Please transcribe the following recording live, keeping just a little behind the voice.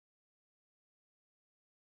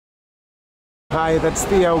Hi, that's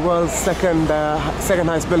the world's second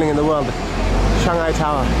highest building in the world, Shanghai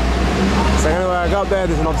Tower. So anyway, I got there,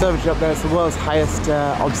 there's an observatory up there, it's the world's highest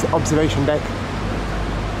observation deck.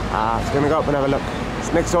 So going to go up and have a look.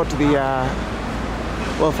 It's next door to the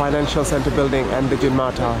World Financial Center building and the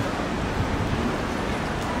Jinmao Tower.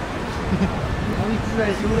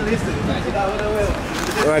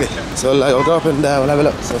 Alrighty, so I'll go up and we'll have a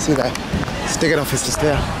look. So see that ticket office just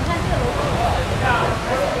there.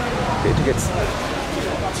 Get tickets.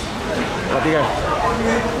 Up you go.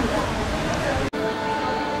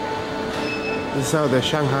 This is how the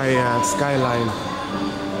Shanghai skyline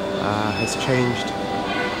has changed.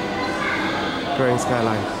 Growing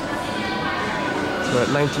skyline. So at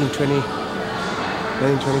 1920,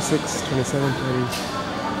 1926, 27, 30.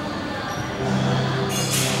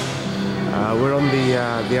 We're on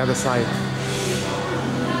the other side.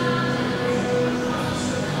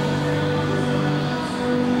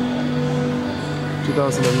 In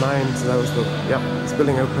 2009, so that was the this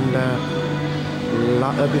building opened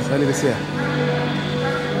early this year.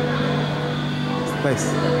 It's the place.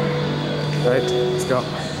 Right, let's go.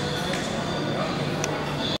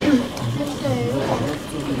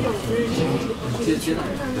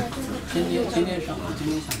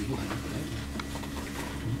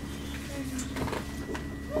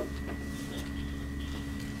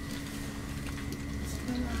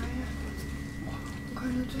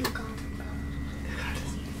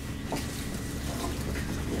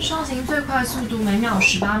上行最快速度每秒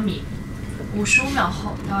18米，55秒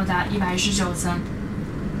后到达119层。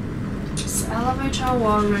The elevator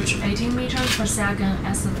will reach 18 meters per second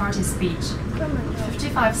as the party speed.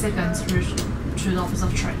 55 seconds to the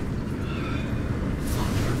observatory.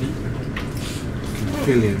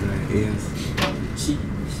 Feel it right, yes.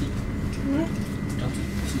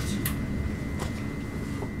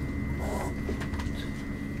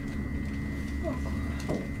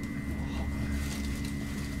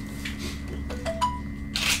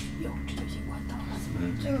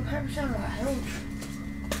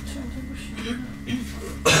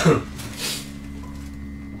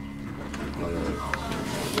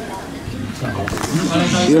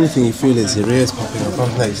 The only thing you feel is your ears popping up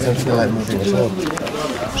on legs. You don't feel like moving at all.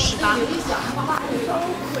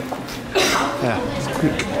 Yeah, it's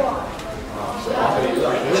quick.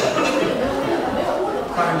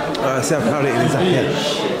 See how crowded it is up here.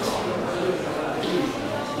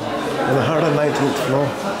 On the 119th floor.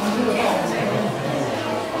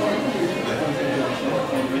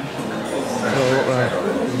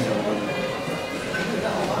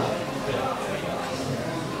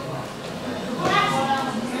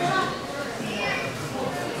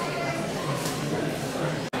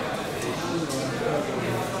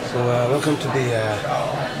 So welcome to the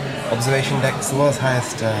observation deck. It's the world's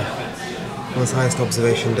highest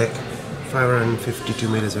observation deck. 552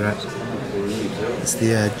 meters we're at. It's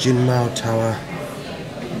the Jinmao Tower.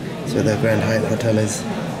 That's where the Grand Hyatt Hotel is.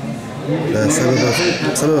 The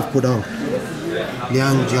suburb of Pudong,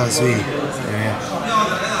 Liangjiazui area,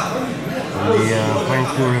 on the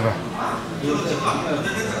Huangpu River.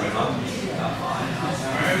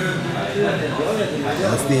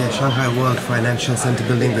 That's the Shanghai World Financial Center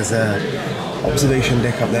building. There's a observation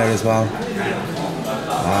deck up there as well.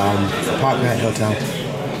 It's the Park Hyatt Hotel. I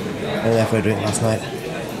went there for a drink last night.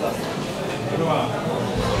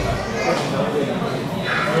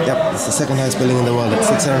 Yep, it's the second highest building in the world at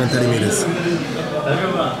 630 meters.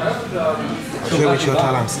 I'll show you which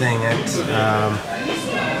hotel I'm staying at.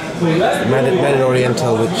 Mandarin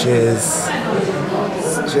Oriental, which is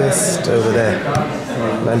just over there.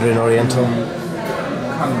 Mandarin Oriental.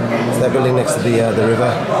 It's that building next to the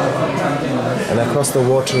river. And across the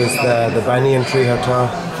water is the Banyan Tree Hotel.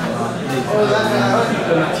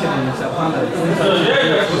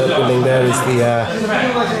 That building there is the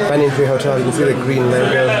Banyan Tree Hotel. You can see the green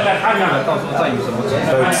logo.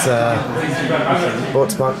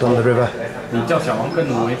 Boats parked on the river.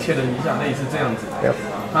 Yep.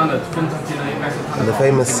 And the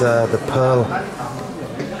famous the Pearl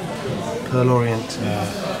Orient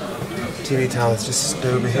TV tower is just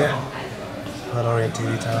over here. Pearl Orient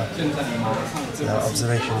TV tower. There's an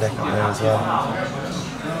observation deck up there as well.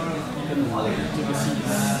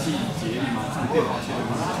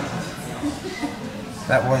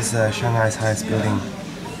 That was Shanghai's highest building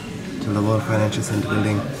till the World Financial Center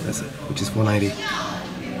building, which is 490.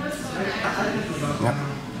 Yep.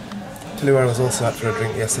 Tell you where I was also at for a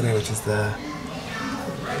drink yesterday, which is the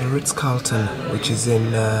Ritz-Carlton, which is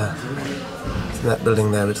in that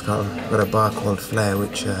building there, Ritz-Carlton. Got a bar called Flair,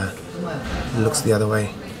 which looks the other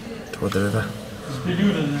way toward the river.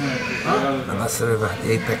 And that's the river,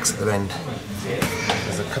 the apex at the end.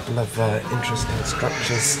 There's a couple of interesting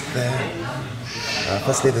structures there.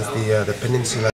 Firstly, there's the peninsula.